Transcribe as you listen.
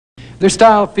Their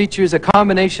style features a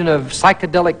combination of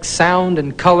psychedelic sound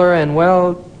and color, and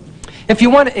well, if you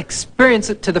want to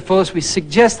experience it to the fullest, we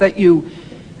suggest that you,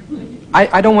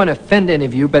 I don't want to offend any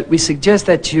of you, but we suggest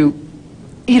that you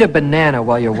eat a banana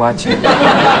while you're watching.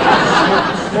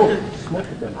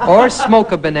 Or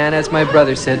smoke a banana, as my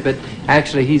brother said, but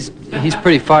actually he's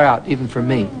pretty far out, even for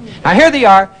me. Now here they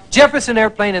are, Jefferson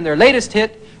Airplane and their latest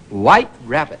hit, White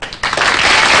Rabbit.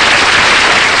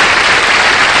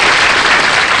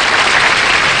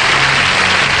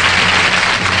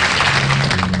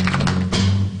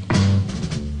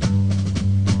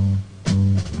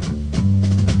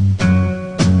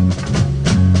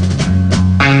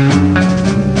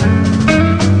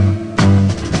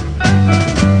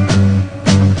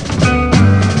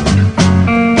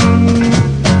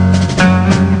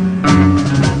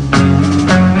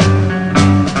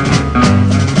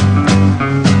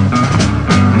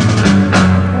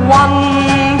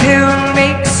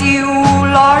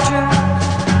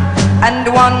 And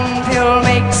one pill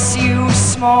makes you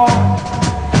small,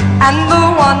 and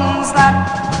the ones that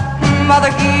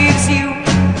mother gives you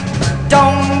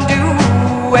don't do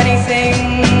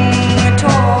anything at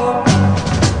all.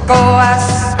 Go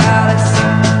ask Alice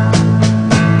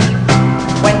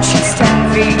when she's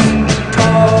 10 feet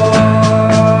tall.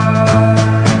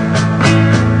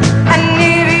 And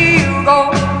if you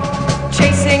go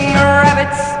chasing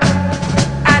rabbits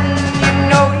and you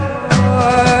know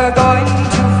you're going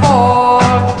to fall,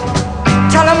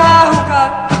 tell 'em a hookah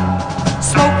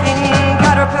smoking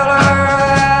caterpillar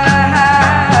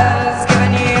has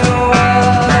given you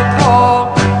a call.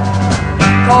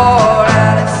 Call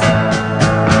Alice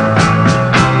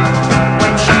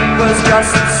when she was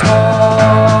just small.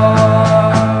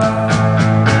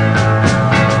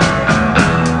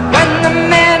 When the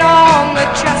men on the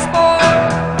chessboard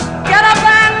get up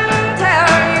and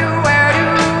tell you where to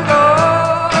go,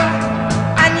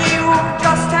 and you've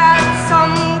just had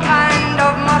some kind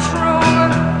of mushroom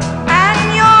and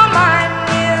your mind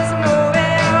is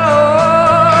moving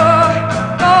low,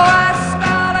 go ask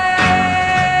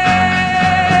Alice,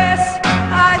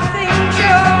 I think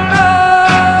you'll know.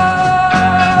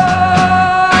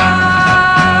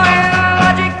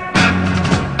 Logic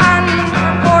and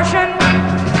proportion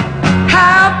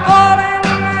have fallen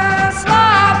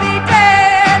sloppy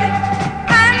dead,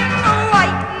 and the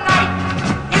white knight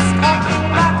is talking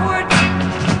backwards,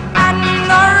 and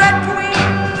the red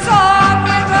queen's off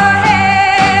with her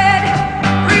head.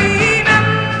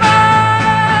 Remember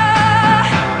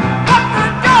what the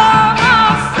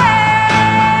dormouse said.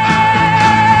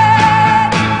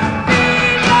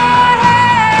 Beat your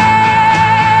head,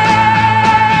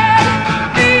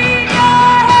 beat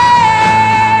your head.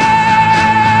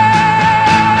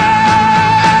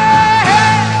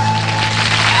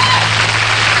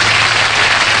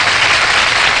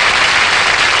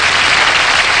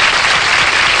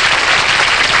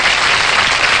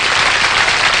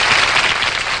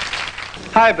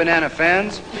 Hi, banana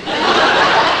fans.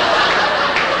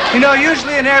 You know,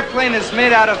 usually an airplane is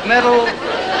made out of metal.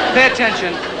 Pay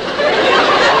attention.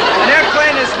 An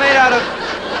airplane is made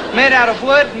out of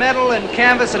wood, metal, and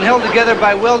canvas and held together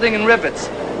by welding and rivets.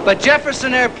 But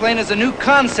Jefferson Airplane is a new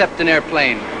concept in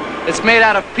airplane. It's made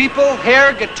out of people,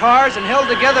 hair, guitars, and held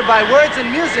together by words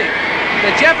and music.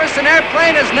 The Jefferson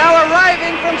Airplane is now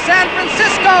arriving from San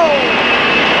Francisco.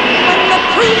 When the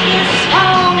truth is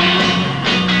found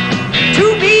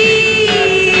to be